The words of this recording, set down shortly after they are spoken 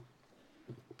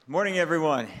Morning,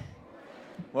 everyone.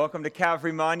 Welcome to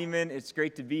Calvary Monument. It's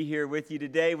great to be here with you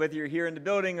today, whether you're here in the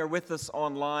building or with us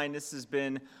online. This has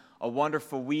been a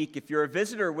wonderful week. If you're a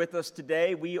visitor with us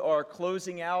today, we are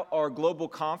closing out our global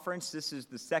conference. This is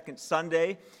the second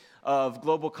Sunday of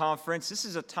Global Conference. This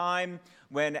is a time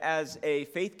when, as a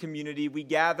faith community, we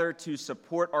gather to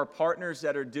support our partners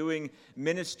that are doing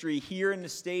ministry here in the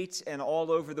States and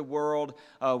all over the world.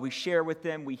 We share with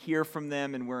them, we hear from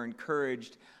them, and we're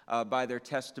encouraged by their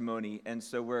testimony. And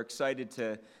so we're excited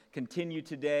to continue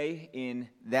today in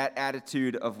that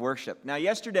attitude of worship. Now,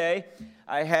 yesterday,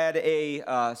 I had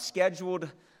a scheduled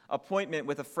appointment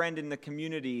with a friend in the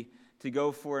community to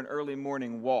go for an early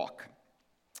morning walk.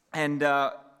 And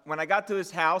when I got to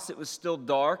his house, it was still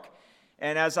dark.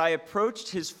 And as I approached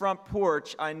his front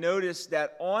porch, I noticed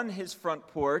that on his front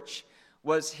porch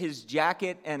was his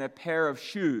jacket and a pair of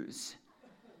shoes.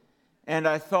 And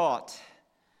I thought,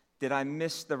 did I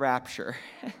miss the rapture?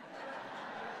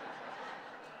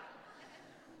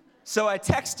 So I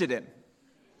texted him.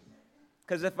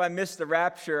 Because if I missed the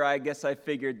rapture, I guess I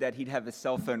figured that he'd have his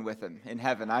cell phone with him in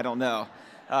heaven. I don't know.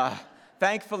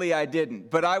 Thankfully, I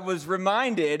didn't. But I was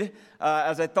reminded,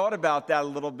 as I thought about that a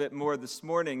little bit more this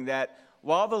morning, that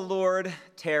while the Lord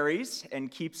tarries and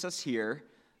keeps us here,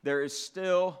 there is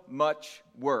still much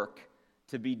work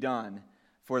to be done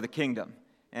for the kingdom.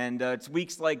 And it's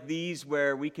weeks like these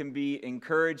where we can be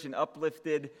encouraged and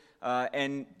uplifted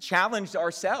and challenged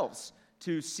ourselves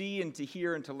to see and to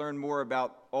hear and to learn more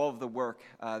about all of the work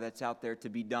that's out there to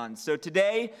be done. So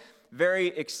today, very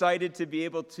excited to be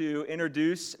able to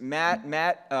introduce Matt.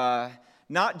 Matt,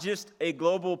 not just a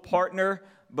global partner,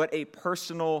 but a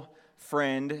personal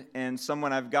friend and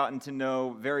someone I've gotten to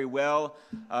know very well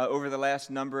over the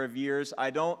last number of years. I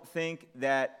don't think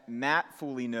that Matt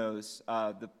fully knows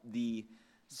the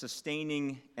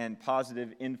sustaining and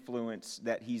positive influence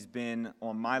that he's been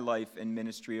on my life and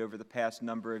ministry over the past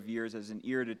number of years as an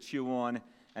ear to chew on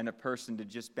and a person to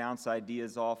just bounce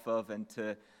ideas off of and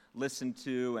to listen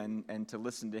to and to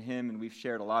listen to him. And we've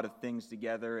shared a lot of things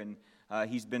together, and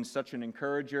he's been such an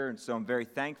encourager, and so I'm very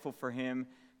thankful for him,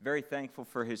 very thankful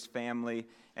for his family.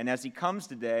 And as he comes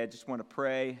today, I just want to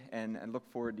pray and look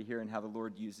forward to hearing how the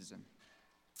Lord uses him.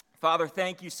 Father,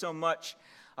 thank you so much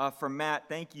for Matt.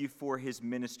 Thank you for his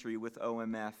ministry with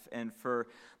OMF and for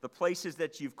the places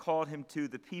that you've called him to,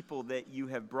 the people that you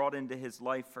have brought into his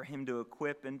life for him to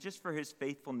equip, and just for his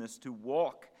faithfulness to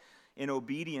walk in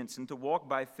obedience and to walk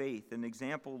by faith. An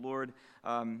example, Lord,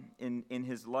 in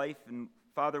his life. And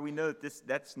Father, we know that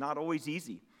that's not always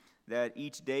easy, that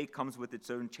each day comes with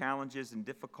its own challenges and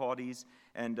difficulties,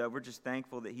 and we're just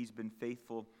thankful that he's been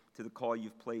faithful to the call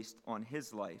you've placed on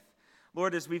his life.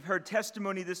 Lord, as we've heard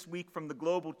testimony this week from the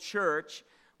global church,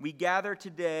 we gather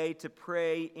today to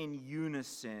pray in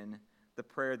unison the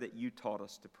prayer that you taught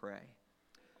us to pray.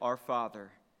 Our Father,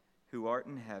 who art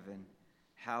in heaven,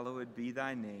 hallowed be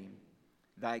thy name.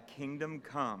 Thy kingdom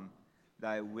come,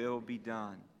 thy will be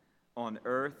done, on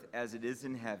earth as it is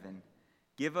in heaven.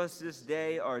 Give us this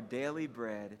day our daily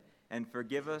bread, and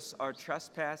forgive us our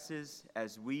trespasses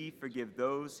as we forgive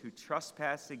those who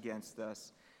trespass against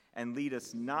us. And lead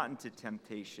us not into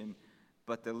temptation,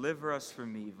 but deliver us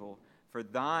from evil. For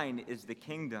thine is the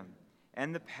kingdom,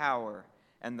 and the power,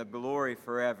 and the glory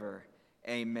forever.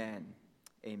 Amen.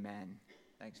 Amen.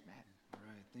 Thanks, Matt. All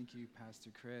right. Thank you, Pastor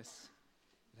Chris.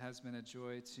 It has been a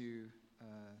joy to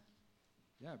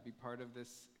be part of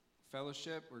this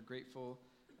fellowship. We're grateful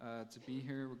to be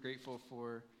here. We're grateful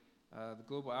for the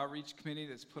Global Outreach Committee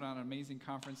that's put on an amazing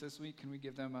conference this week. Can we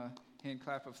give them a hand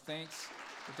clap of thanks?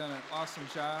 They've done an awesome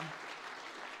job.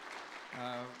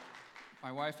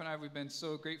 My wife and I, we've been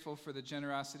so grateful for the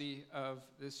generosity of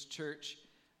this church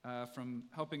from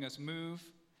helping us move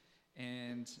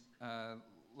and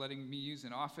letting me use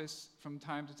an office from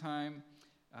time to time.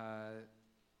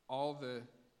 All the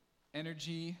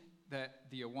energy that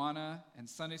the Awana and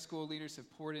Sunday school leaders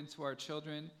have poured into our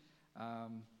children.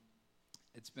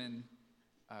 It's been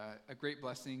a great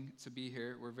blessing to be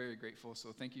here. We're very grateful,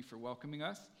 so thank you for welcoming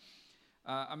us.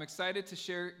 I'm excited to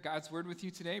share God's Word with you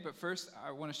today, but first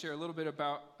I want to share a little bit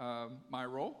about my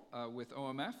role with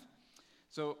OMF.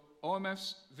 So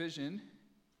OMF's vision,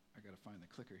 I got to find the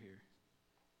clicker here.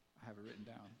 I have it written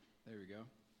down. There we go.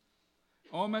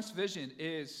 OMF's vision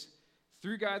is,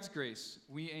 through God's grace,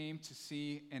 we aim to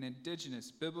see an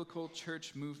indigenous biblical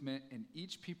church movement in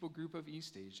each people group of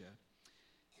East Asia,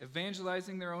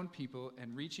 evangelizing their own people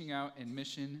and reaching out in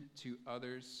mission to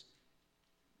others'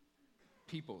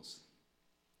 peoples.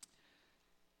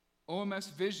 OMF's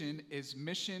vision is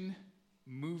mission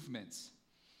movements.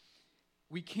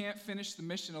 We can't finish the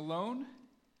mission alone,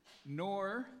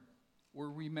 nor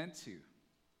were we meant to.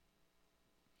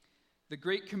 The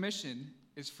Great Commission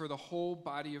is for the whole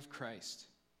body of Christ.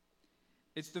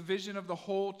 It's the vision of the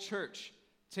whole church,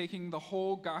 taking the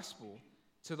whole gospel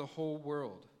to the whole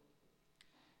world.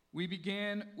 We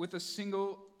began with a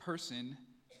single person,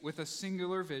 with a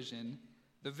singular vision,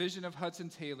 the vision of Hudson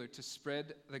Taylor to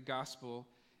spread the gospel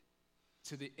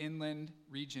to the inland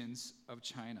regions of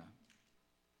China.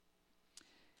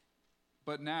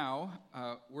 But now,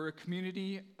 we're a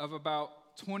community of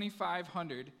about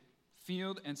 2,500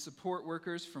 field and support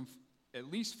workers from at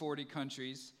least 40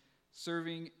 countries,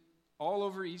 serving all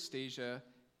over East Asia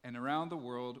and around the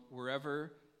world,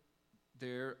 wherever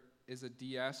there is a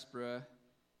diaspora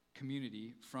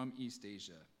community from East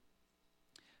Asia.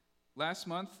 Last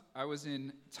month, I was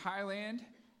in Thailand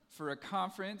for a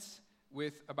conference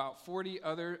with about 40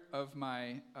 other of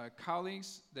my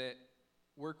colleagues that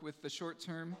work with the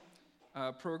short-term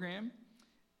program.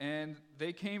 And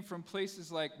they came from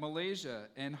places like Malaysia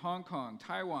and Hong Kong,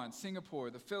 Taiwan,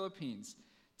 Singapore, the Philippines,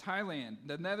 Thailand,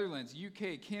 the Netherlands,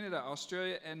 UK, Canada,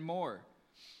 Australia, and more.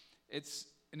 It's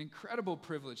an incredible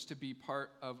privilege to be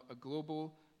part of a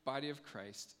global body of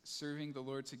Christ, serving the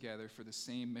Lord together for the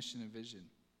same mission and vision.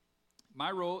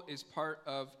 My role is part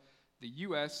of the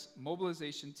U.S.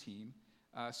 mobilization team,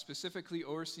 specifically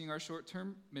overseeing our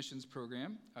short-term missions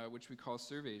program, which we call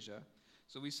Serve Asia.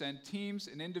 So we send teams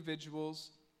and individuals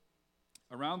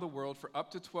around the world for up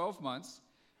to 12 months,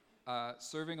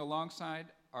 serving alongside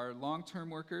our long-term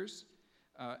workers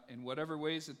in whatever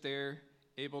ways that they're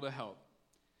able to help.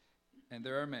 And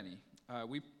there are many.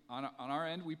 On our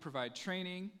end, we provide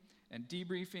training and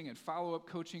debriefing and follow-up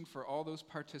coaching for all those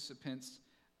participants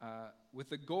with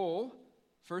the goal,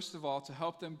 first of all, to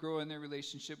help them grow in their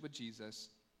relationship with Jesus,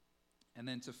 and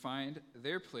then to find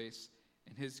their place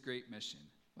in his great mission.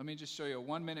 Let me just show you a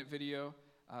 1-minute video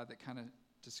that kind of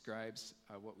describes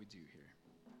what we do here.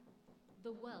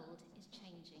 The world is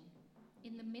changing.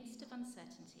 In the midst of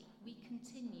uncertainty, we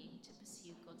continue to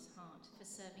pursue God's heart for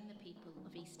serving the people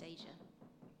of East Asia.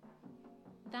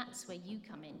 That's where you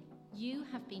come in. You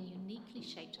have been uniquely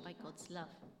shaped by God's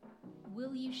love.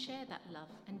 Will you share that love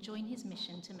and join his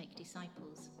mission to make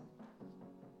disciples?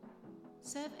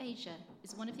 Serve Asia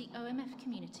is one of the OMF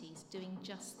communities doing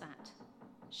just that,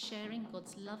 sharing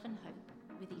God's love and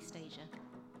hope with East Asia.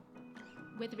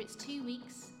 Whether it's 2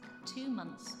 weeks, 2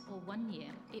 months, or 1 year,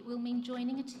 it will mean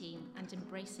joining a team and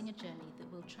embracing a journey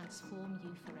that will transform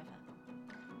you forever.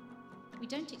 We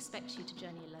don't expect you to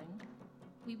journey alone.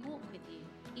 We walk with you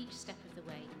each step of the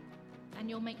way, and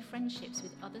you'll make friendships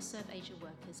with other Serve Asia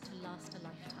workers to last a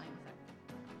lifetime.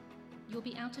 You'll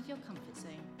be out of your comfort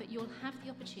zone, but you'll have the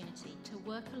opportunity to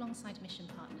work alongside mission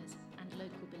partners and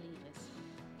local believers.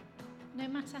 No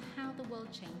matter how the world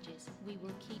changes, we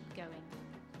will keep going,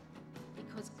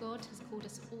 because God has called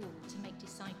us all to make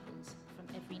disciples from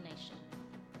every nation.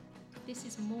 This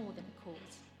is more than a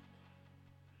cause.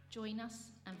 Join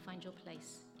us and find your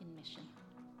place in mission.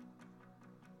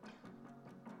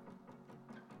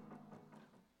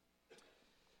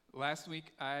 Last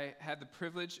week, I had the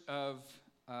privilege of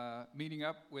meeting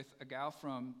up with a gal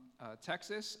from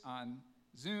Texas on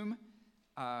Zoom.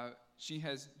 She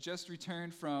has just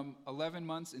returned from 11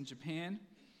 months in Japan.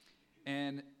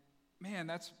 And man,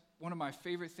 that's one of my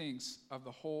favorite things of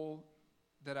the whole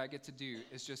that I get to do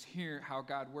is just hear how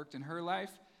God worked in her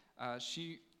life.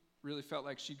 She really felt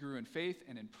like she grew in faith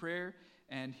and in prayer,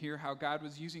 and hear how God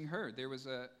was using her. There was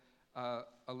a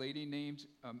lady named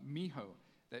Miho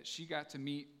that she got to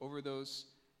meet over those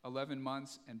 11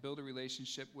 months and build a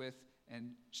relationship with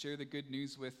and share the good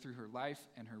news with through her life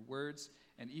and her words.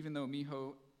 And even though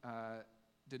Miho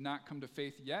did not come to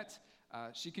faith yet,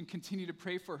 she can continue to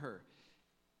pray for her.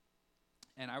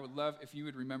 And I would love if you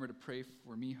would remember to pray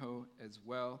for Miho as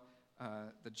well.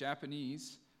 The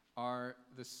Japanese are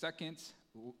the second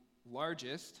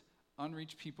largest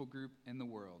unreached people group in the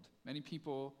world. Many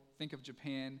people think of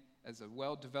Japan as a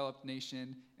well-developed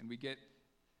nation, and we get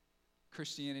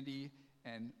Christianity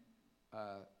and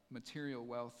material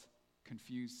wealth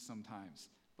confused sometimes.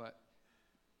 But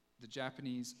the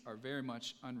Japanese are very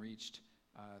much unreached.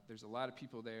 There's a lot of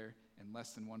people there and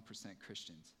less than 1%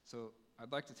 Christians. So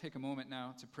I'd like to take a moment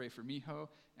now to pray for Miho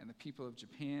and the people of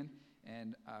Japan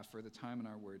and for the time in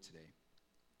our word today.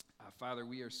 Father,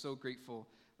 we are so grateful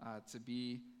to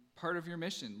be part of your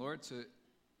mission, Lord, to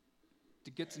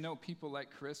get to know people like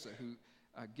Carissa who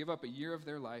give up a year of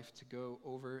their life to go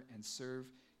over and serve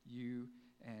you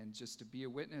and just to be a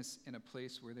witness in a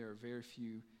place where there are very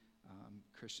few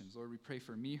Christians. Lord, we pray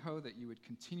for Miho that you would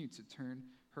continue to turn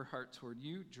her heart toward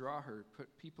you, draw her,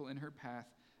 put people in her path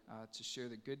to share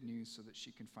the good news so that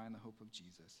she can find the hope of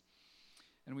Jesus.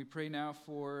 And we pray now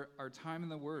for our time in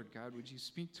the Word. God, would you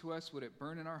speak to us? Would it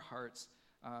burn in our hearts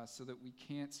so that we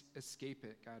can't escape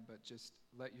it, God, but just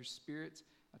let your Spirit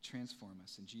transform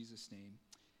us. In Jesus' name,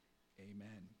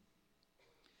 amen.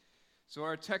 So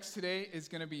our text today is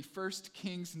going to be 1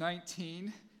 Kings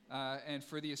 19. And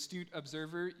for the astute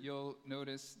observer, you'll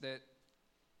notice that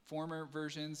former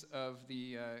versions of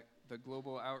the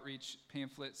Global Outreach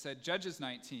pamphlet said Judges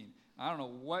 19. I don't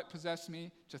know what possessed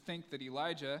me to think that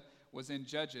Elijah was in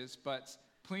Judges, but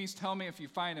please tell me if you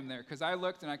find him there, because I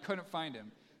looked and I couldn't find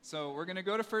him. So we're going to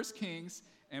go to 1 Kings,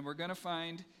 and we're going to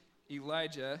find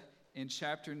Elijah in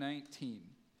chapter 19.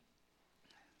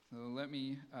 So let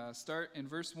me start in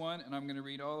verse 1, and I'm going to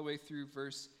read all the way through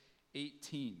verse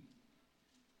 18.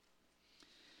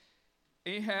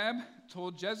 Ahab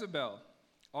told Jezebel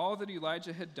all that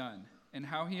Elijah had done, and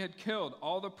how he had killed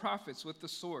all the prophets with the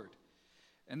sword.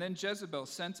 And then Jezebel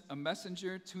sent a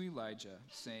messenger to Elijah,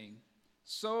 saying,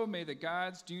 "So may the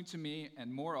gods do to me,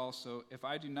 and more also, if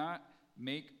I do not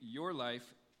make your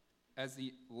life as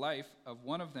the life of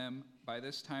one of them by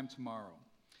this time tomorrow."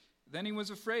 Then he was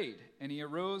afraid, and he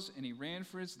arose, and he ran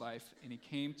for his life, and he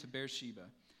came to Beersheba,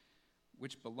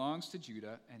 which belongs to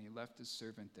Judah, and he left his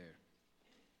servant there.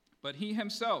 But he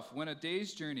himself went a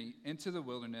day's journey into the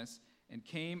wilderness, and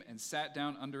came and sat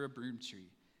down under a broom tree.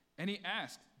 And he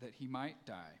asked that he might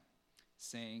die,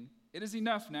 saying, "It is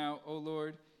enough now, O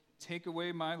Lord, take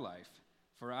away my life,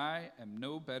 for I am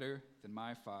no better than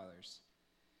my fathers."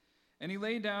 And he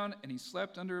lay down, and he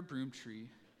slept under a broom tree.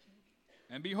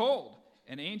 And behold,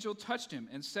 an angel touched him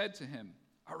and said to him,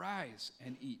 "Arise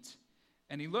and eat."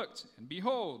 And he looked, and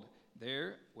behold,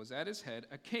 there was at his head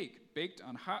a cake baked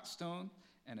on hot stone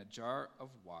and a jar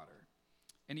of water.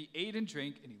 And he ate and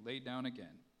drank, and he lay down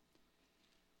again.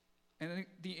 And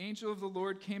the angel of the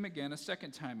Lord came again a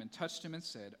second time and touched him and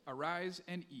said, "Arise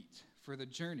and eat, for the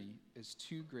journey is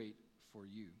too great for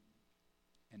you."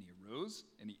 And he arose,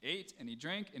 and he ate, and he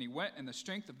drank, and he went in the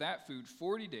strength of that food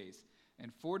 40 days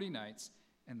and 40 nights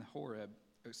in the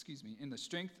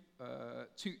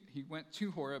he went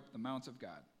to Horeb, the mount of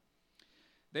God.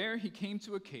 There he came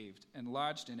to a cave and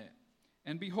lodged in it.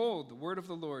 And behold, the word of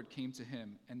the Lord came to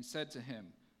him and said to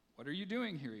him, "What are you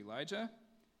doing here, Elijah?"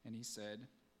 And he said,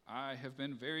 "I have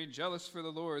been very jealous for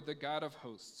the Lord, the God of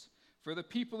hosts. For the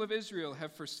people of Israel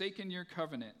have forsaken your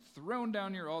covenant, thrown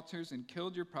down your altars, and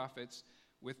killed your prophets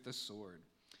with the sword.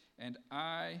 And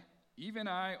I, even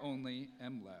I only,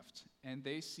 am left, and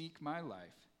they seek my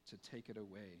life to take it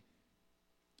away."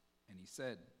 And he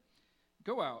said,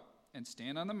 "Go out and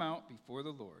stand on the mount before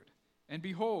the Lord." And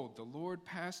behold, the Lord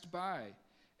passed by,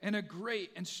 and a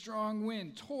great and strong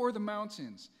wind tore the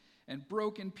mountains and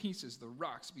broke in pieces the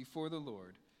rocks before the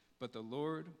Lord. But the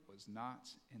Lord was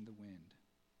not in the wind.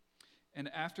 And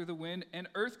after the wind, an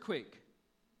earthquake,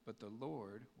 but the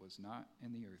Lord was not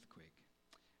in the earthquake.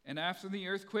 And after the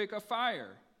earthquake, a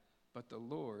fire, but the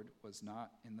Lord was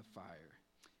not in the fire.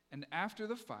 And after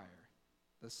the fire,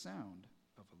 the sound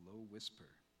of a low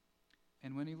whisper.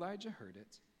 And when Elijah heard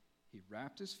it, he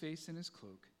wrapped his face in his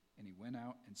cloak, and he went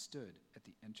out and stood at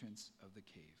the entrance of the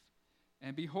cave.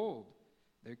 And behold,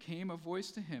 there came a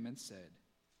voice to him and said,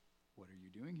 "What are you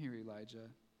doing here,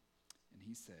 Elijah?" And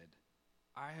he said,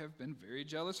 "I have been very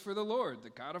jealous for the Lord, the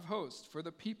God of hosts, for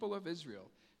the people of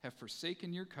Israel have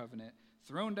forsaken your covenant,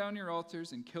 thrown down your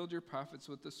altars, and killed your prophets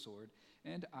with the sword.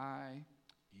 And I,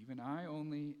 even I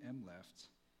only, am left,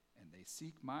 and they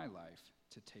seek my life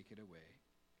to take it away."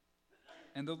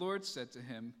 And the Lord said to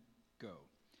him, "Go,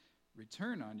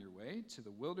 return on your way to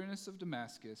the wilderness of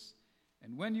Damascus,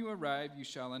 and when you arrive, you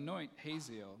shall anoint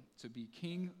Hazael to be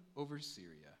king over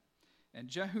Syria. And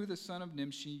Jehu the son of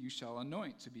Nimshi you shall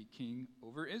anoint to be king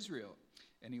over Israel.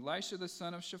 And Elisha the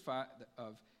son of Shaphat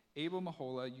of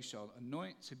Abel-Meholah you shall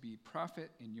anoint to be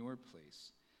prophet in your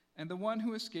place. And the one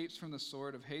who escapes from the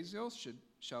sword of Hazael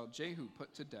shall Jehu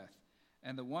put to death.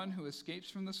 And the one who escapes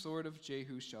from the sword of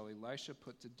Jehu shall Elisha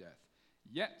put to death.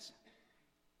 Yet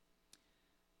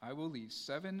I will leave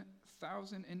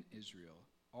 7,000 in Israel,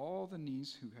 all the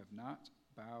knees who have not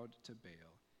bowed to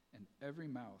Baal, and every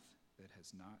mouth that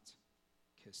has not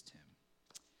kissed him."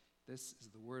 This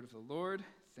is the word of the Lord.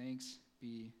 Thanks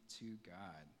be to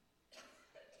God.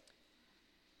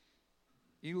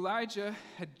 Elijah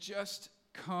had just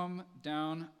come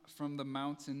down from the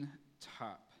mountain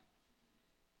top.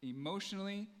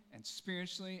 Emotionally and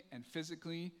spiritually and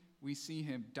physically, we see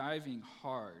him diving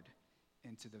hard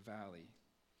into the valley.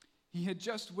 He had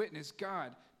just witnessed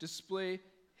God display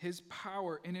his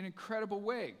power in an incredible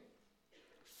way.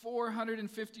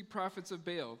 450 prophets of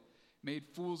Baal made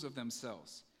fools of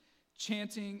themselves,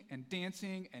 chanting and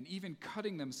dancing and even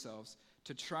cutting themselves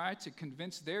to try to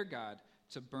convince their God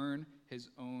to burn his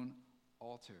own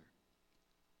altar.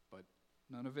 But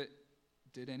none of it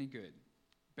did any good.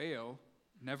 Baal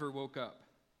never woke up.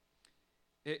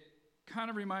 It kind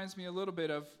of reminds me a little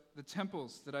bit of the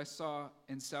temples that I saw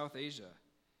in South Asia.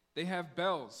 They have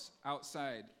bells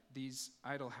outside these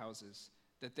idol houses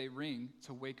that they ring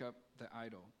to wake up the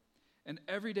idol. And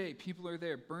every day people are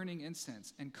there burning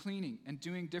incense and cleaning and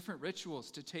doing different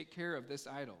rituals to take care of this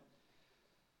idol.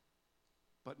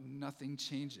 But nothing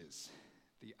changes.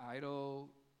 The idol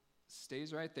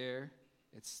stays right there.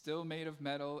 It's still made of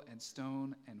metal and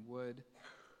stone and wood.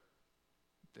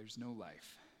 There's no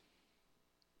life.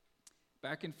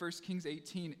 Back in 1 Kings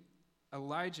 18,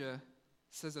 Elijah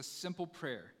says a simple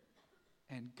prayer,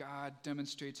 and God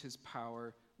demonstrates his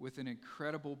power with an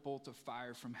incredible bolt of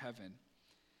fire from heaven.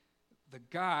 The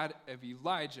God of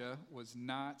Elijah was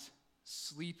not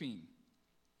sleeping.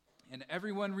 And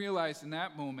everyone realized in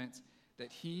that moment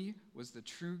that he was the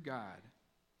true God.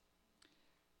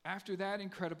 After that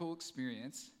incredible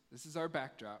experience, this is our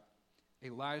backdrop,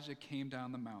 Elijah came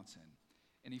down the mountain.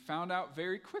 And he found out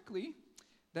very quickly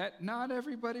that not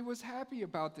everybody was happy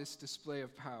about this display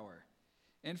of power.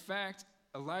 In fact,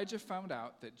 Elijah found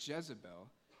out that Jezebel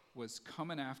was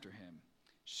coming after him.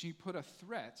 She put a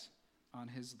threat on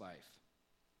his life.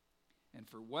 And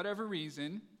for whatever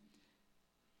reason,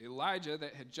 Elijah,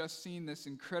 that had just seen this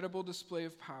incredible display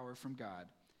of power from God,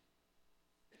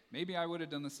 maybe I would have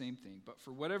done the same thing, but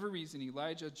for whatever reason,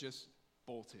 Elijah just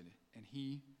bolted and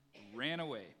he ran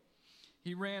away.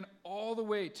 He ran all the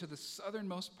way to the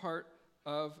southernmost part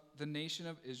of the nation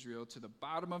of Israel, to the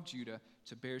bottom of Judah,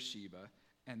 to Beersheba,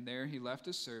 and there he left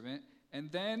his servant.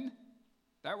 And then,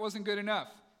 that wasn't good enough.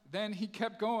 Then he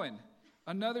kept going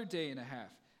another day and a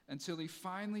half until he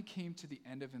finally came to the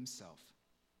end of himself.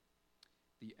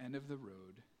 The end of the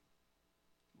road,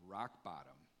 rock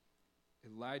bottom.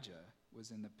 Elijah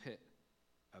was in the pit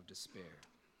of despair.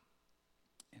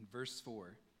 In verse 4,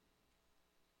 it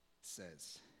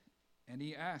says, "And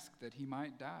he asked that he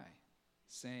might die,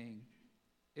 saying,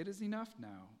 'It is enough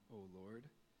now, O Lord.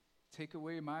 Take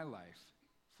away my life,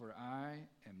 for I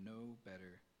am no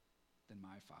better than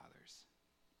my fathers.'"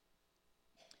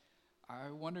 I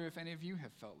wonder if any of you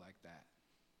have felt like that.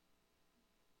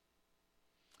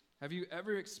 Have you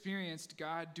ever experienced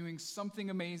God doing something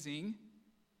amazing,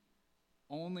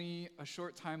 only a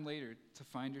short time later to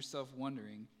find yourself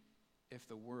wondering if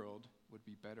the world would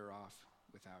be better off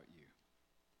without you?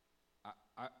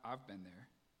 I've been there.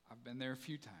 I've been there a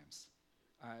few times.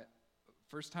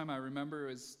 First time I remember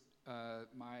was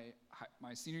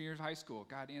my senior year of high school.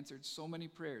 God answered so many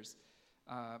prayers.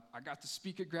 I got to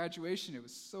speak at graduation. It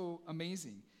was so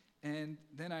amazing. And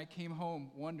then I came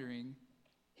home wondering,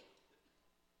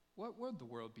 what would the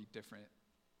world be different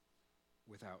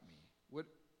without me?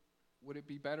 Would it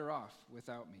be better off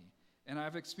without me? And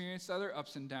I've experienced other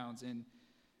ups and downs in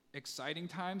exciting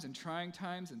times and trying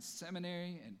times in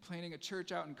seminary and planting a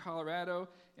church out in Colorado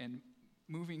and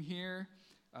moving here.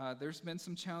 There's been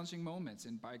some challenging moments,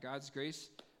 and by God's grace,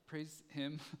 praise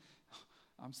him,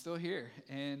 I'm still here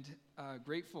and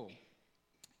grateful.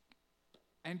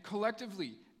 And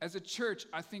collectively, as a church,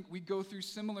 I think we go through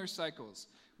similar cycles.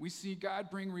 We see God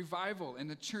bring revival and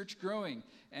the church growing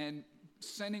and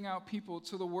sending out people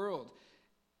to the world.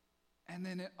 And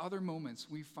then at other moments,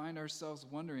 we find ourselves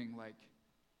wondering, like,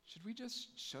 should we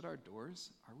just shut our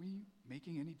doors? Are we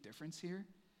making any difference here?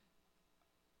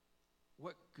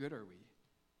 What good are we?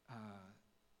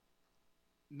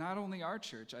 Not only our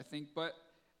church, I think, but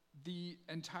the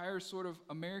entire sort of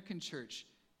American church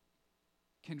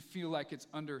can feel like it's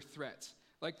under threat.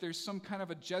 Like there's some kind of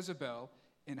a Jezebel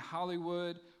in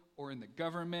Hollywood or in the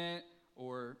government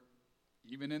or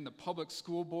even in the public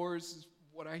school boards, is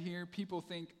what I hear. People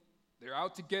think they're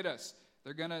out to get us.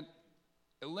 They're going to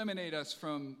eliminate us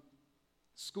from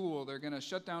school. They're going to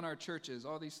shut down our churches,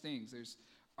 all these things. There's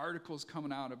articles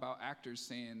coming out about actors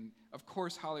saying, of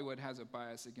course, Hollywood has a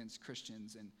bias against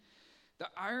Christians. And the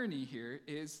irony here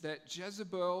is that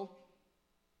Jezebel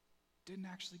didn't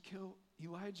actually kill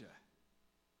Elijah.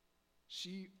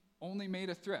 She only made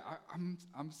a threat.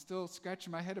 I'm still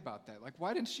scratching my head about that. Like,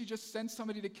 why didn't she just send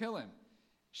somebody to kill him?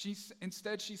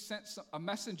 Instead, she sent a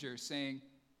messenger saying,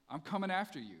 I'm coming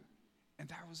after you. And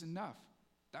that was enough.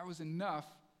 That was enough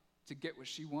to get what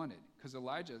she wanted, because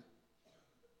Elijah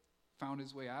found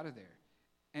his way out of there.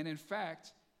 And in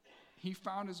fact, he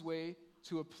found his way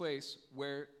to a place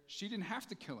where she didn't have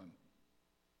to kill him.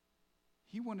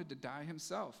 He wanted to die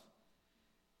himself.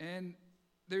 And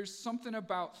there's something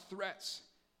about threats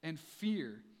and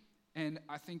fear, and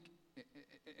I think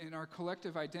in our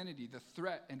collective identity, the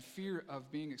threat and fear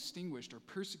of being extinguished or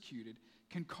persecuted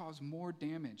can cause more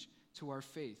damage to our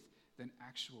faith than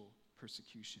actual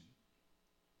persecution.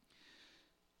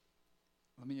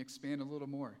 Let me expand a little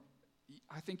more.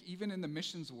 I think even in the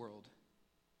missions world,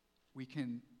 we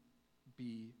can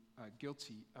be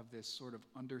guilty of this sort of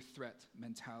under threat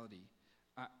mentality.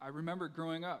 I remember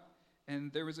growing up,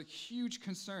 and there was a huge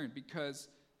concern because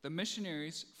the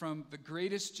missionaries from the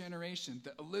greatest generation,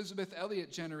 the Elizabeth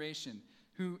Elliot generation,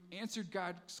 who answered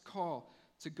God's call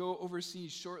to go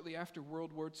overseas shortly after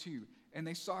World War II, and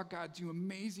they saw God do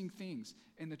amazing things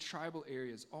in the tribal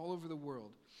areas all over the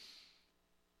world.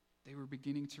 They were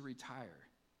beginning to retire,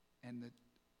 and the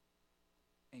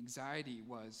anxiety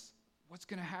was, what's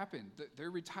going to happen? They're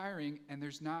retiring, and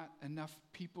there's not enough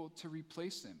people to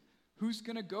replace them. Who's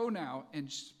going to go now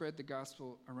and spread the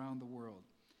gospel around the world?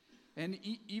 And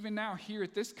even now, here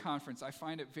at this conference, I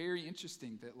find it very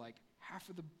interesting that like half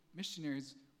of the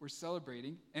missionaries we're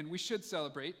celebrating, and we should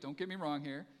celebrate, don't get me wrong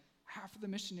here, half of the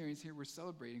missionaries here we're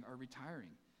celebrating are retiring.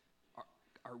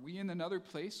 Are we in another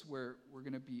place where we're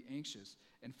going to be anxious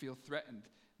and feel threatened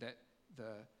that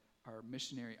our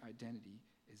missionary identity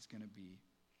is going to be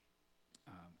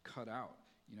cut out?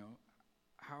 You know,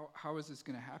 how is this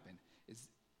going to happen? Is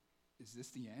this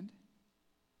the end?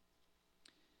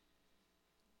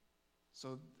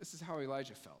 So this is how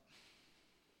Elijah felt.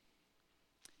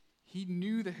 He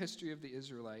knew the history of the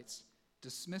Israelites,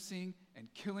 dismissing and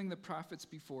killing the prophets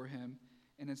before him,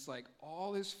 and it's like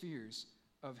all his fears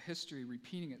of history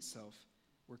repeating itself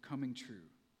were coming true.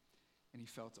 And he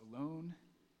felt alone,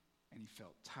 and he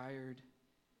felt tired,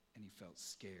 and he felt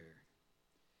scared.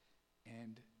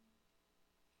 And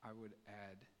I would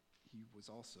add, he was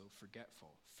also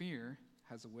forgetful. Fear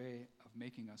has a way of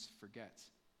making us forget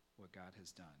what God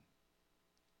has done.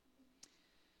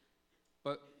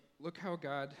 But look how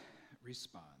God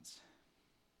responds.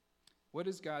 What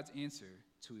is God's answer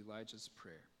to Elijah's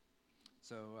prayer?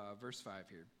 So verse 5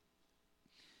 here.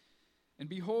 And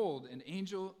behold, an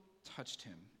angel touched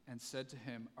him and said to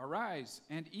him, "Arise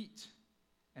and eat."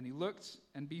 And he looked,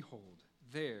 and behold,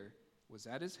 there was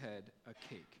at his head a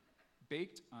cake,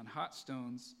 baked on hot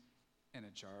stones, and a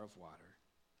jar of water.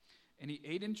 And he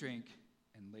ate and drank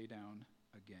and lay down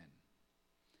again.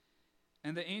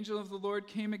 And the angel of the Lord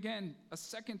came again a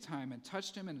second time and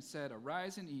touched him and said,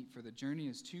 "Arise and eat, for the journey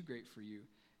is too great for you."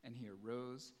 And he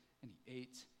arose, and he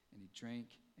ate, and he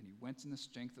drank, and he went in the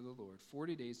strength of the Lord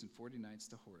 40 days and 40 nights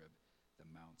to Horeb, the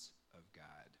mount of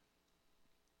God.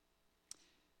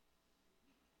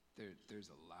 There's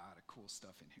a lot of cool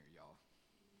stuff in here, y'all.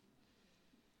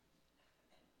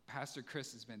 Pastor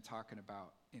Chris has been talking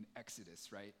about in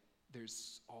Exodus, right?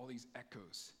 There's all these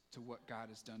echoes to what God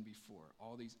has done before,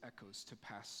 all these echoes to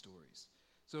past stories.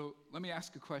 So let me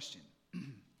ask a question.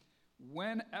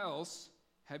 When else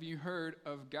have you heard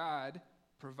of God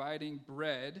providing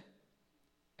bread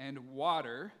and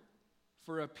water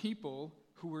for a people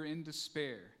who were in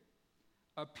despair?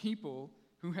 A people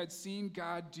who had seen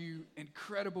God do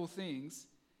incredible things,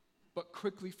 but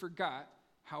quickly forgot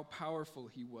how powerful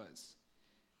he was.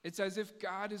 It's as if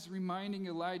God is reminding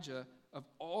Elijah of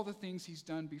all the things he's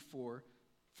done before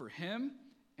for him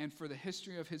and for the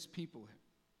history of his people.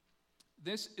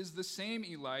 This is the same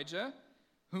Elijah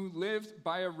who lived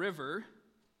by a river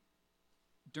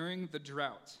during the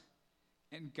drought,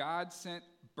 and God sent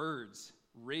birds,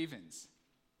 ravens,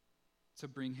 to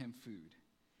bring him food.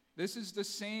 This is the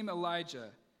same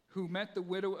Elijah who met the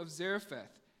widow of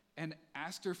Zarephath and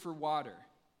asked her for water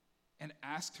and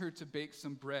asked her to bake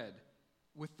some bread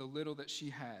with the little that she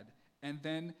had. And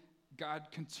then God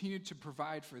continued to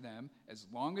provide for them as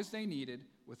long as they needed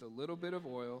with a little bit of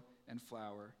oil and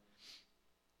flour.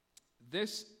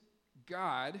 This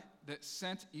God that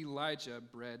sent Elijah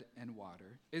bread and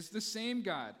water is the same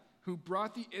God who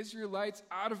brought the Israelites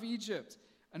out of Egypt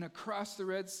and across the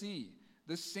Red Sea.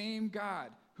 The same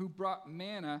God who brought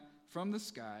manna from the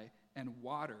sky and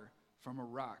water from a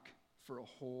rock for a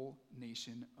whole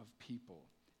nation of people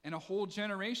and a whole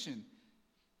generation.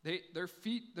 Their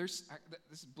feet, this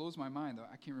blows my mind, though.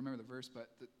 I can't remember the verse, but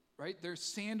right? Their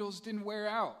sandals didn't wear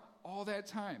out all that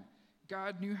time.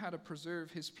 God knew how to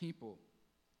preserve his people.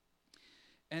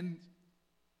 And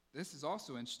this is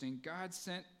also interesting. God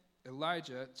sent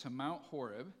Elijah to Mount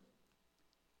Horeb,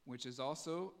 which is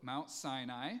also Mount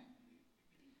Sinai,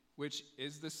 which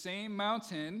is the same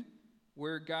mountain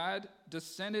where God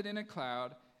descended in a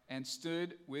cloud and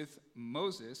stood with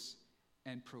Moses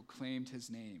and proclaimed his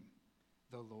name,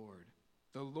 the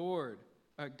Lord,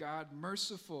 a God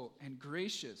merciful and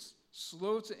gracious,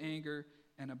 slow to anger,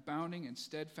 and abounding in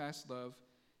steadfast love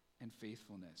and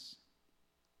faithfulness.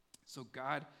 So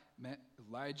God met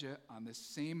Elijah on this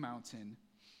same mountain.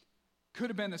 Could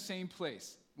have been the same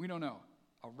place. We don't know.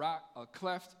 A rock, a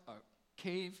cleft, a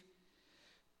cave.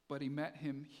 But he met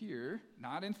him here,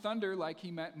 not in thunder like he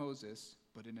met Moses,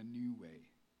 but in a new way.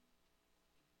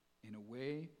 In a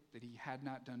way that he had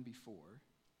not done before.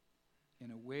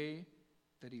 In a way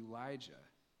that Elijah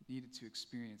needed to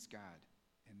experience God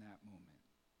in that moment.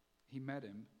 He met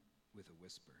him with a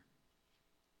whisper.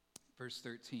 Verse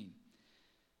 13.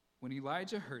 When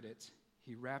Elijah heard it,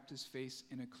 he wrapped his face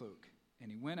in a cloak,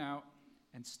 and he went out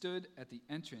and stood at the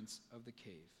entrance of the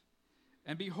cave.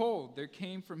 And behold, there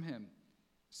came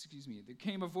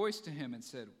a voice to him and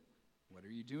said, "What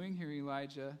are you doing here,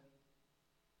 Elijah?"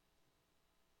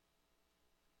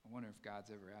 I wonder if God's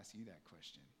ever asked you that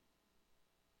question.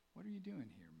 What are you doing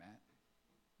here, Matt?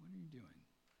 What are you doing?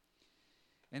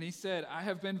 And he said, "I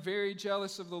have been very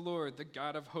jealous of the Lord, the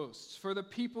God of hosts, for the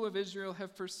people of Israel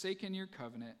have forsaken your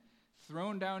covenant,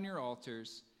 thrown down your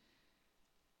altars,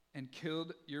 and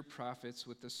killed your prophets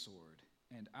with the sword.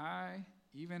 And I,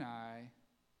 even I,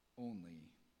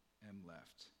 only am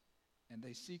left. And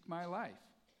they seek my life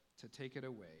to take it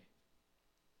away."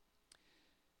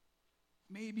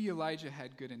 Maybe Elijah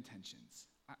had good intentions.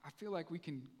 I feel like we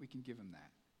can give him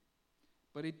that.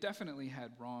 But he definitely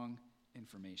had wrong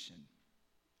information.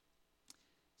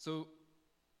 So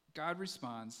God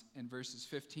responds in verses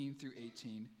 15 through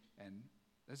 18, and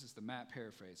this is the Matt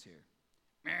paraphrase here.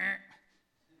 Meh.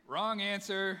 Wrong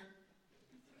answer.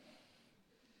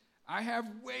 "I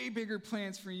have way bigger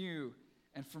plans for you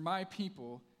and for my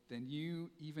people than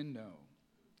you even know.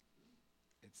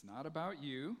 It's not about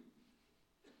you.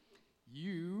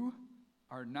 You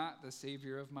are not the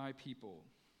savior of my people.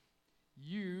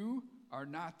 You are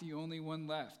not the only one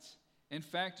left. In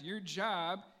fact, your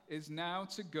job is now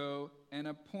to go and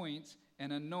appoint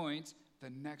and anoint the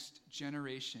next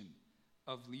generation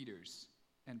of leaders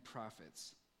and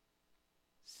prophets.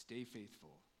 Stay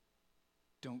faithful.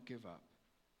 Don't give up.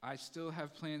 I still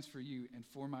have plans for you and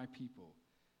for my people.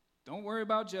 Don't worry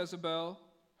about Jezebel.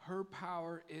 Her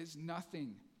power is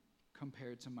nothing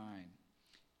compared to mine.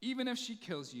 Even if she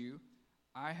kills you,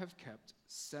 I have kept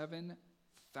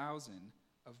 7,000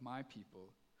 of my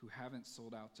people who haven't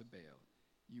sold out to Baal.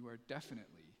 You are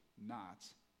definitely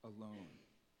not alone.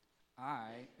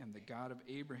 I am the God of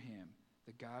Abraham,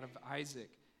 the God of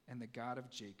Isaac, and the God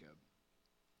of Jacob.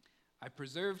 I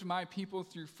preserved my people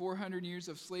through 400 years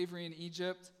of slavery in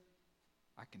Egypt.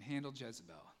 I can handle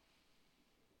Jezebel."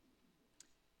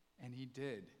 And he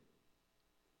did.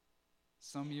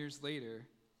 Some years later,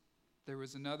 there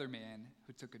was another man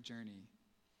who took a journey,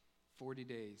 40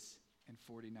 days and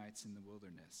 40 nights in the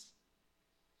wilderness.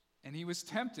 And he was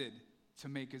tempted to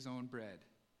make his own bread.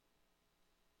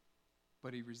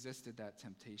 But he resisted that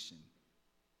temptation.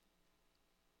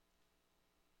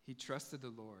 He trusted the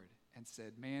Lord and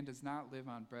said, "Man does not live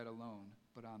on bread alone,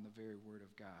 but on the very word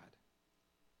of God."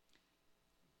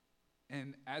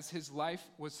 And as his life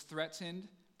was threatened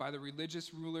by the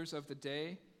religious rulers of the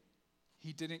day,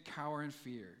 he didn't cower in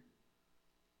fear.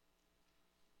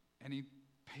 And he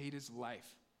paid his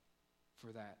life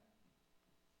for that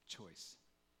choice,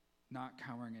 not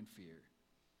cowering in fear.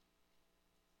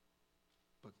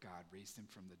 But God raised him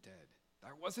from the dead.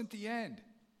 That wasn't the end.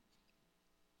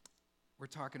 We're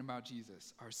talking about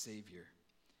Jesus, our Savior.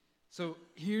 So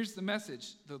here's the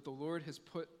message that the Lord has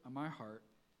put on my heart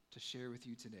to share with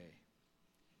you today.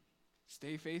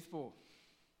 Stay faithful.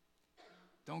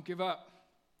 Don't give up.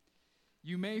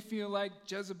 You may feel like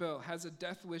Jezebel has a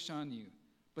death wish on you,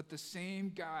 but the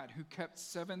same God who kept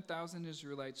 7,000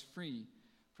 Israelites free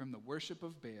from the worship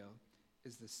of Baal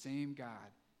is the same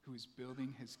God who is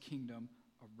building his kingdom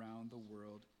around the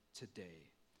world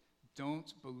today.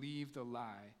 Don't believe the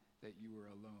lie that you are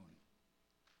alone.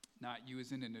 Not you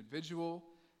as an individual,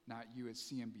 not you as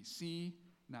CMBC,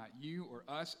 not you or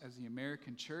us as the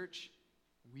American church.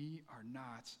 We are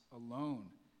not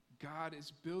alone. God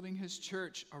is building his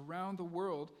church around the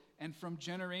world and from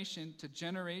generation to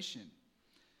generation.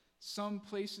 Some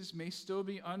places may still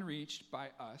be unreached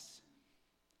by us,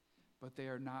 but they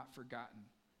are not forgotten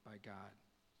by God.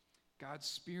 God's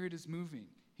Spirit is moving.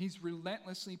 He's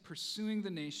relentlessly pursuing the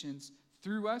nations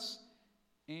through us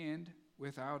and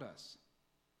without us.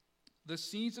 The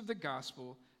seeds of the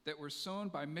gospel that were sown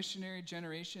by missionary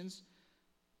generations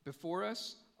before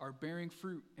us are bearing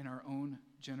fruit in our own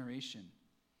generation.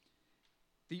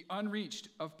 The unreached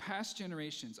of past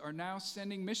generations are now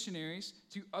sending missionaries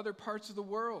to other parts of the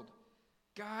world.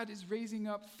 God is raising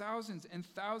up thousands and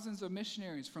thousands of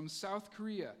missionaries from South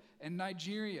Korea and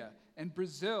Nigeria and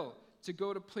Brazil to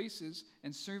go to places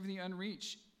and serve the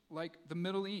unreached, like the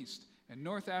Middle East and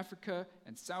North Africa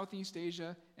and Southeast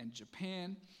Asia and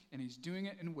Japan, and he's doing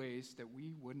it in ways that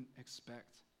we wouldn't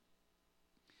expect.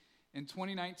 In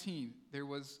 2019, there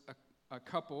was a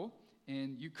couple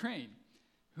in Ukraine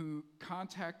who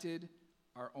contacted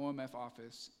our OMF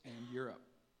office in Europe.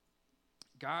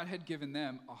 God had given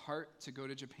them a heart to go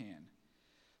to Japan.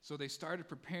 So they started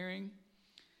preparing,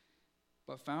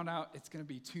 but found out it's going to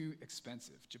be too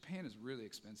expensive. Japan is really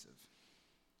expensive.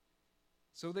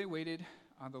 So they waited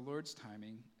on the Lord's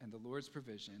timing and the Lord's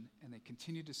provision, and they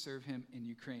continued to serve him in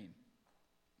Ukraine.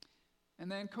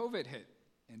 And then COVID hit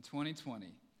in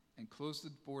 2020 and closed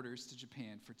the borders to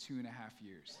Japan for 2.5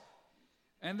 years.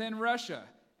 And then Russia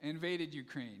invaded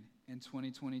Ukraine in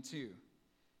 2022.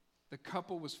 The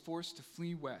couple was forced to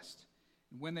flee west.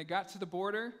 And when they got to the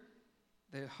border,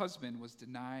 the husband was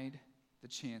denied the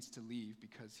chance to leave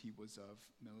because he was of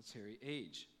military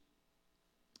age.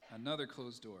 Another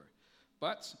closed door.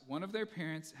 But one of their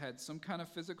parents had some kind of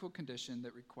physical condition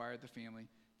that required the family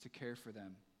to care for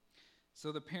them.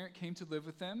 So the parent came to live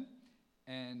with them,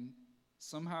 and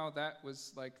somehow that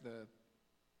was like the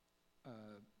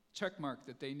check mark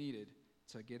that they needed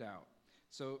to get out.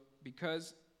 So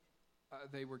because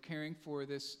they were caring for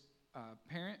this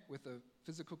parent with a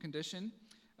physical condition,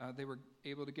 they were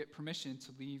able to get permission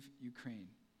to leave Ukraine.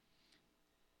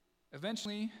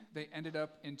 Eventually, they ended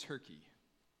up in Turkey,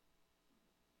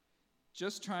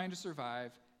 just trying to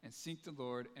survive and seek the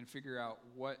Lord and figure out,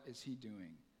 what is he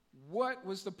doing? What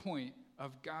was the point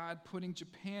of God putting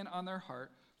Japan on their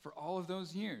heart for all of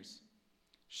those years?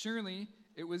 Surely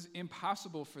it was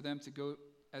impossible for them to go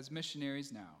as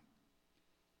missionaries now.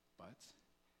 But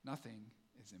nothing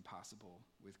is impossible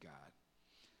with God.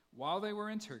 While they were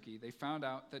in Turkey, they found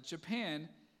out that Japan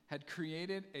had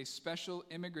created a special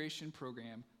immigration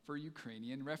program for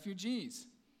Ukrainian refugees.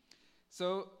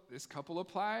 So this couple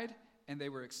applied, and they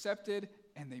were accepted,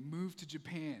 and they moved to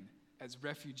Japan as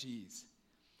refugees.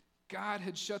 God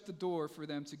had shut the door for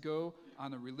them to go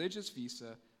on a religious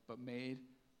visa, but made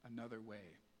another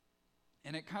way.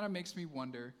 And it kind of makes me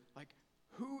wonder, like,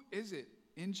 who is it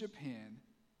in Japan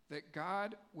that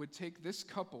God would take this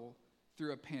couple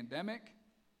through a pandemic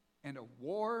and a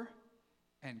war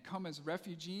and come as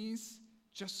refugees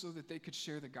just so that they could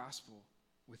share the gospel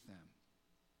with them?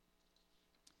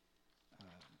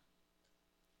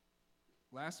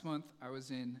 Last month, I was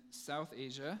in South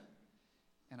Asia,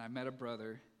 and I met a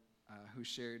brother who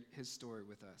shared his story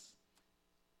with us.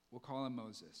 We'll call him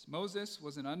Moses. Moses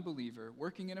was an unbeliever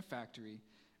working in a factory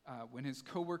when his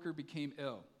coworker became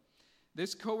ill.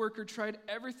 This coworker tried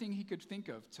everything he could think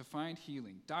of to find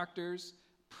healing. Doctors,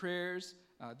 prayers.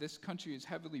 This country is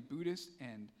heavily Buddhist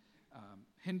and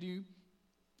Hindu,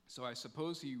 so I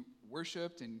suppose he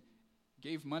worshiped and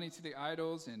gave money to the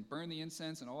idols and burned the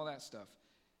incense and all that stuff.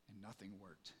 And nothing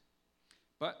worked.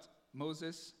 But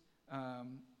Moses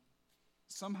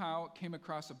somehow came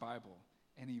across a Bible,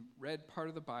 and he read part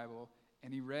of the Bible,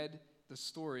 and he read the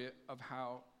story of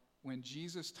how when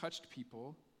Jesus touched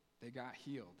people, they got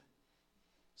healed.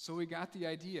 So he got the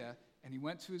idea, and he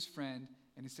went to his friend,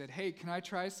 and he said, "Hey, can I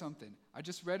try something? I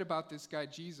just read about this guy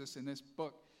Jesus in this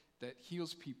book that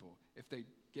heals people if they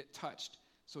get touched."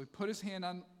 So he put his hand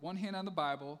on one hand on the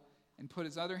Bible and put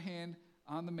his other hand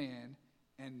on the man,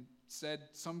 and said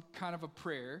some kind of a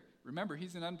prayer. Remember,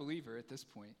 he's an unbeliever at this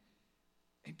point.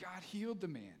 And God healed the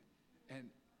man. And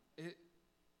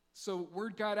so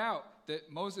word got out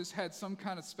that Moses had some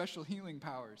kind of special healing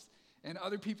powers. And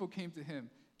other people came to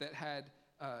him that had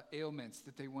ailments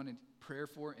that they wanted prayer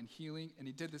for and healing. And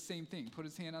he did the same thing. Put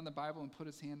his hand on the Bible and put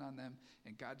his hand on them.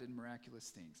 And God did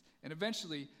miraculous things. And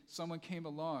eventually, someone came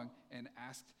along and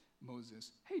asked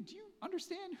Moses, "Hey, do you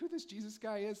understand who this Jesus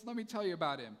guy is? Let me tell you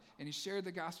about him." And he shared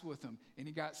the gospel with him, and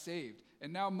he got saved.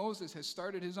 And now Moses has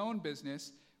started his own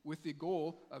business with the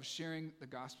goal of sharing the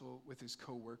gospel with his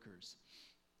co-workers.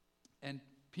 And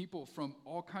people from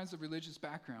all kinds of religious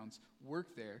backgrounds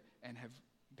work there and have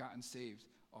gotten saved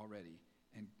already.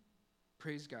 And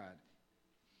praise God.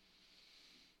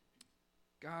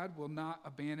 God will not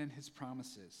abandon his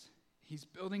promises. He's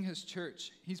building his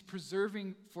church. He's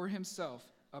preserving for himself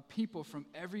a people from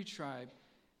every tribe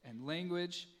and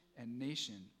language and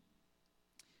nation.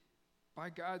 By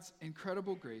God's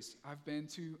incredible grace, I've been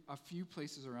to a few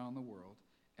places around the world,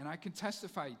 and I can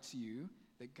testify to you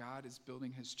that God is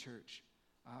building his church.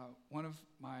 One of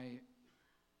my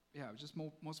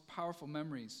most powerful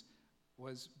memories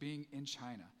was being in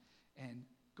China and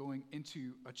going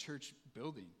into a church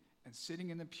building and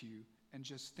sitting in the pew and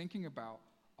just thinking about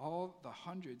all the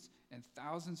hundreds and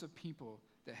thousands of people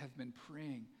that have been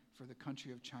praying for the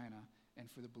country of China and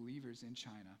for the believers in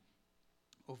China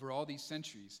over all these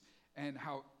centuries, and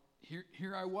how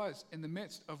here I was in the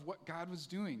midst of what God was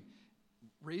doing,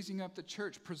 raising up the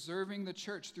church, preserving the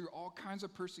church through all kinds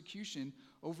of persecution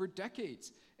over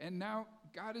decades. And now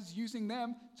God is using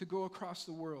them to go across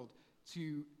the world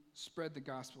to spread the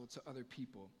gospel to other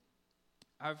people.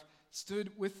 I've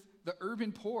stood with the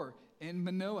urban poor in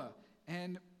Manila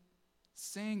and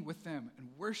sang with them and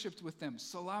worshiped with them.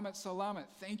 Salamat, salamat.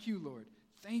 Thank you, Lord.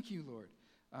 Thank you, Lord.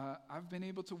 I've been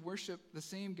able to worship the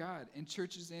same God in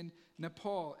churches in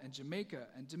Nepal and Jamaica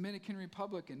and Dominican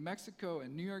Republic and Mexico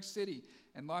and New York City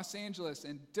and Los Angeles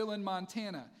and Dillon,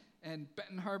 Montana and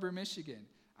Benton Harbor, Michigan.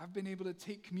 I've been able to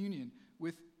take communion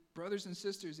with brothers and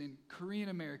sisters in Korean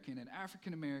American and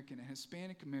African American and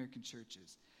Hispanic American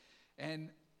churches.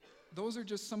 And those are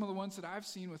just some of the ones that I've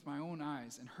seen with my own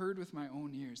eyes and heard with my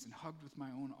own ears and hugged with my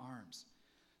own arms.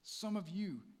 Some of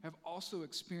you have also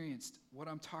experienced what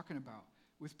I'm talking about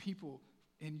with people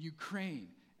in Ukraine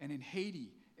and in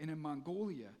Haiti and in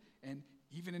Mongolia and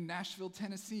even in Nashville,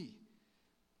 Tennessee.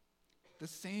 The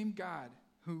same God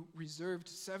who reserved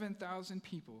 7,000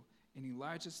 people in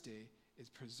Elijah's day is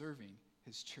preserving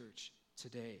his church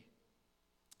today.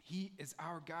 He is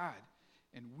our God,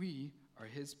 and we are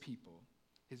his people,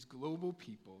 his global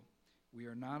people. We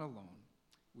are not alone.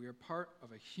 We are part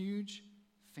of a huge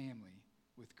family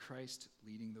with Christ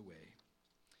leading the way.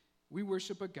 We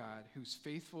worship a God who's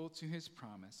faithful to his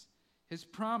promise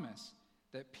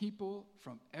that people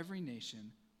from every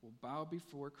nation will bow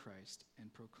before Christ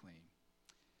and proclaim.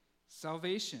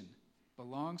 Salvation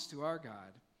belongs to our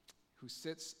God who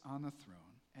sits on the throne,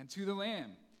 and to the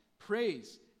Lamb,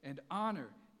 praise and honor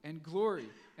and glory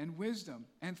and wisdom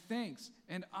and thanks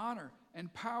and honor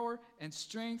and power and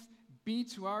strength be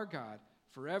to our God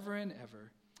forever and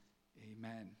ever.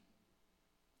 Amen.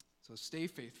 So stay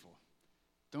faithful.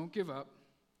 Don't give up.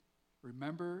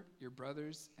 Remember your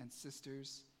brothers and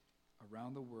sisters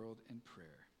around the world in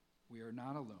prayer. We are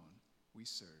not alone. We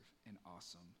serve an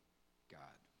awesome God.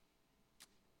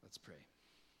 Let's pray.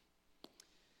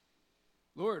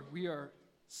 Lord, we are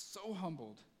so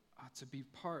humbled to be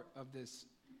part of this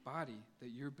body that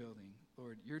you're building.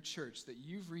 Lord, your church that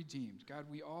you've redeemed. God,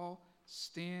 we all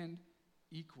stand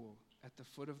equal at the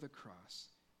foot of the cross,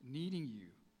 needing you,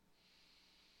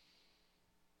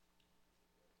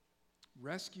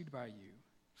 rescued by you,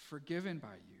 forgiven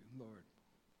by you, Lord.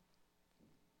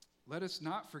 Let us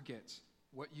not forget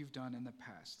what you've done in the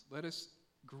past. Let us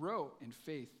grow in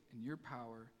faith in your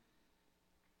power.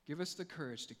 Give us the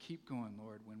courage to keep going,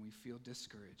 Lord, when we feel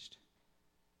discouraged.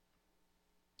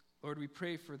 Lord, we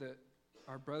pray for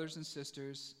our brothers and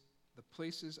sisters, the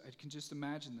places, I can just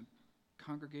imagine the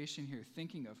congregation here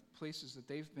thinking of places that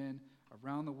they've been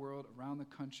around the world, around the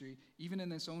country, even in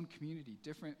this own community,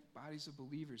 different bodies of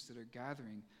believers that are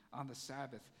gathering on the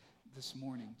Sabbath this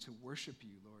morning to worship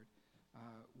you, Lord.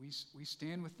 We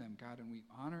stand with them, God, and we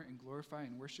honor and glorify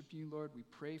and worship you, Lord. We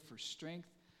pray for strength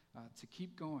to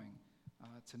keep going,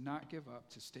 to not give up,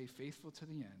 to stay faithful to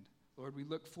the end. Lord, we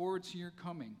look forward to your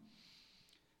coming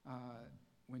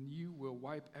when you will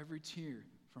wipe every tear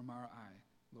from our eye,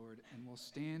 Lord, and we'll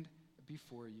stand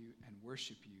before you and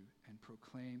worship you and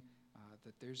proclaim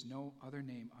that there's no other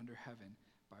name under heaven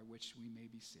by which we may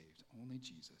be saved, only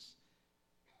Jesus.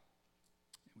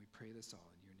 And we pray this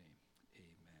all in your